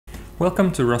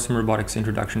Welcome to Rossum Robotics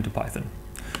Introduction to Python.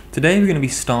 Today we're going to be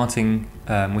starting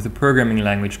with a programming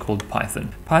language called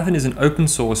Python. Python is an open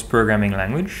source programming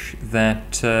language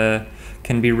that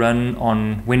can be run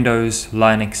on Windows,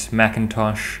 Linux,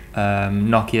 Macintosh,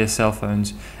 Nokia cell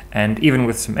phones, and even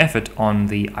with some effort on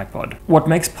the iPod. What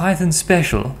makes Python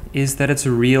special is that it's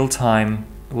a real-time,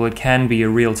 well, it can be a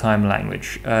real-time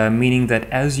language, meaning that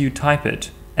as you type it,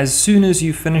 as soon as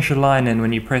you finish a line and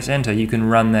when you press enter, you can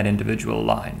run that individual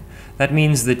line. That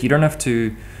means that you don't have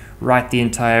to write the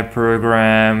entire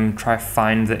program, try to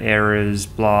find the errors,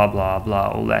 blah, blah, blah,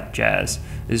 all that jazz.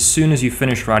 As soon as you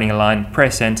finish writing a line,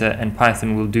 press enter and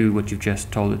Python will do what you've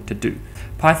just told it to do.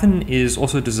 Python is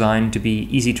also designed to be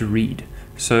easy to read.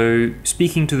 So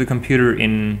speaking to the computer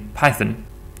in Python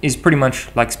is pretty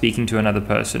much like speaking to another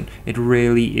person. It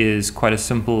really is quite a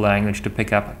simple language to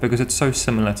pick up because it's so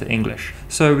similar to English.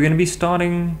 So we're going to be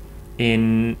starting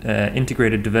in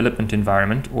Integrated Development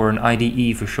Environment, or an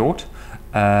IDE for short,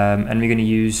 and we're going to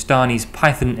use Stani's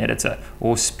Python editor,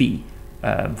 or SPI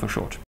for short.